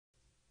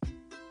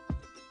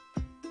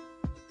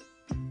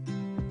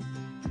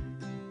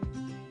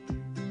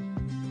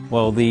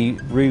Well, the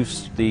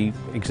roofs, the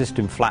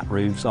existing flat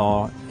roofs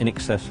are in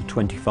excess of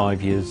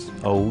 25 years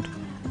old.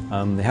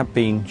 They have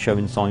been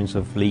showing signs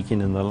of leaking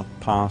in the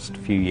past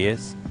few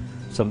years,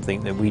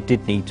 something that we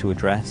did need to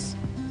address.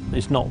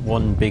 It's not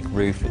one big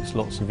roof, it's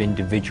lots of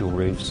individual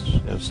roofs.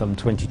 There's some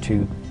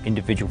 22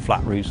 individual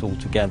flat roofs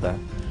altogether,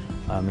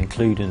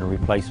 including a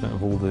replacement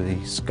of all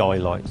the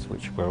skylights,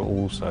 which were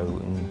also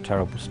in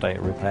terrible state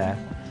of repair.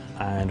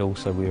 And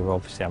also we were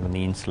obviously having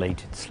the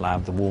insulated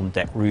slab, the warm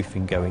deck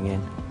roofing going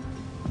in.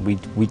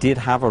 We did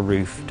have a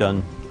roof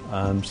done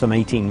some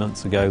 18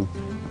 months ago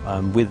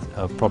with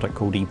a product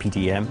called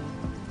EPDM.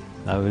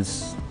 I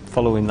was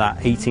following that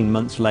 18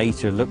 months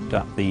later, looked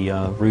at the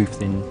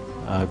roof in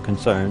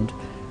concerned.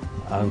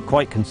 I'm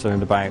quite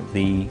concerned about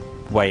the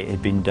way it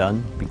had been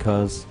done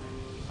because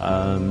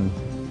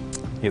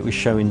it was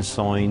showing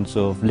signs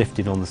of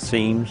lifting on the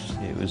seams.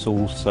 It was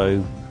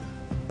also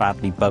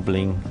badly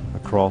bubbling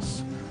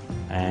across,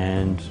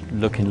 and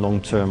looking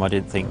long term I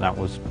didn't think that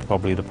was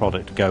probably the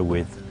product to go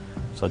with.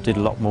 So I did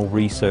a lot more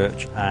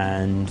research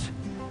and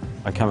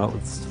I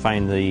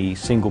found the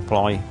single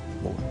ply,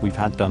 what we've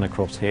had done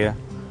across here,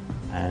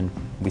 and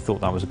we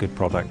thought that was a good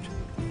product.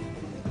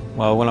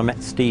 Well, when I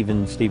met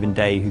Stephen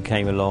Day, who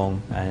came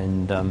along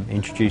and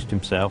introduced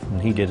himself,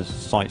 and he did a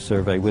site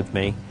survey with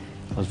me,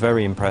 I was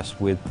very impressed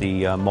with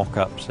the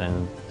mock-ups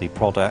and the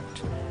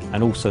product,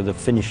 and also the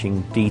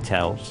finishing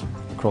details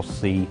across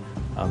the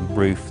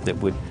roof that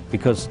would,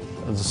 because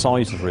of the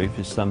size of the roof,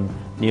 it's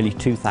nearly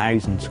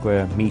 2,000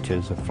 square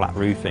meters of flat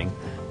roofing.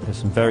 There's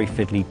some very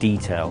fiddly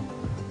detail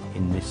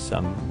in this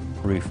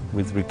roof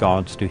with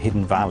regards to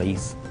hidden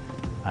valleys,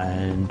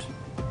 and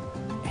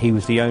he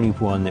was the only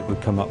one that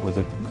would come up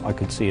with I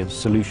could see a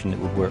solution that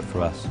would work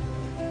for us.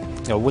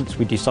 Once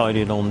we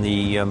decided on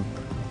the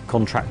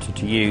contractor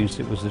to use,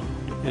 it was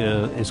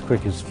as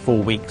quick as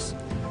 4 weeks,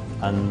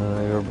 and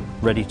they were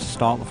ready to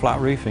start the flat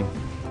roofing.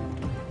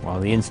 Well,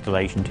 the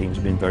installation team's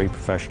been very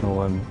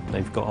professional and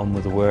they've got on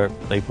with the work.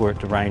 They've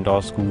worked around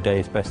our school day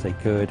as best they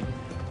could,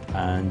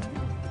 and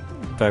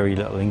very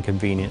little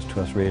inconvenience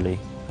to us really.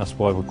 That's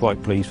why we're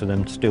quite pleased for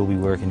them to still be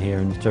working here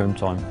in the term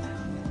time.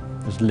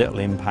 There's little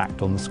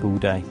impact on the school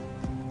day.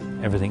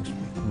 Everything's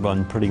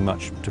run pretty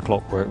much to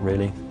clockwork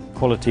really.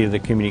 Quality of the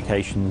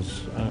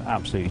communications,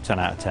 absolutely 10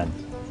 out of 10.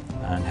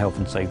 And health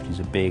and safety is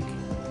a big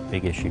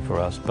issue for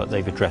us, but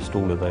they've addressed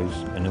all of those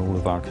and all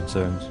of our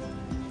concerns.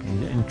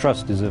 And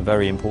trust is a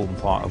very important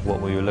part of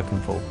what we were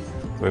looking for.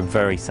 We're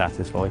very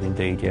satisfied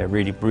indeed, yeah,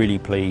 really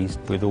pleased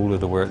with all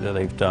of the work that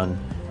they've done.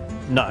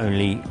 Not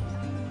only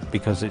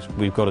because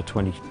we've got a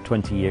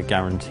 20-year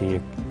guarantee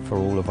for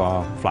all of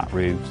our flat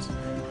roofs,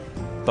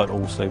 but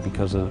also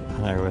because of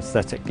how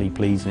aesthetically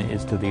pleasing it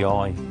is to the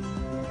eye.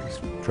 It's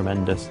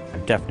tremendous.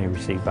 I've definitely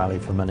received value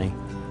for money.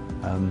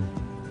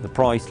 The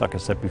price, like I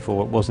said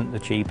before, it wasn't the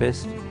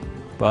cheapest,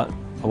 but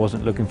I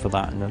wasn't looking for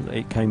that, and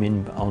it came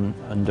in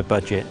under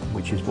budget,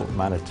 which is what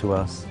mattered to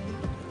us,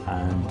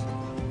 and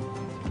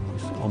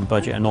it's on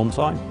budget and on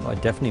time. I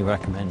definitely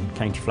recommend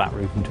County Flat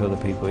Roofing to other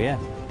people, yeah.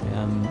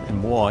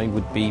 And why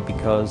would be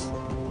because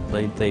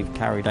they've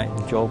carried out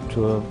the job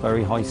to a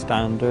very high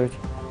standard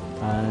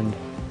and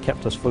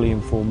kept us fully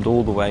informed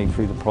all the way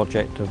through the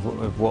project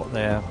of what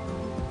their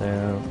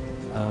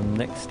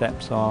next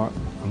steps are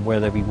and where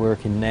they'll be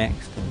working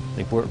next. And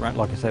they've worked,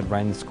 like I said,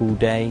 around the school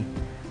day,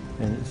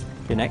 and it's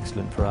been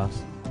excellent for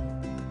us.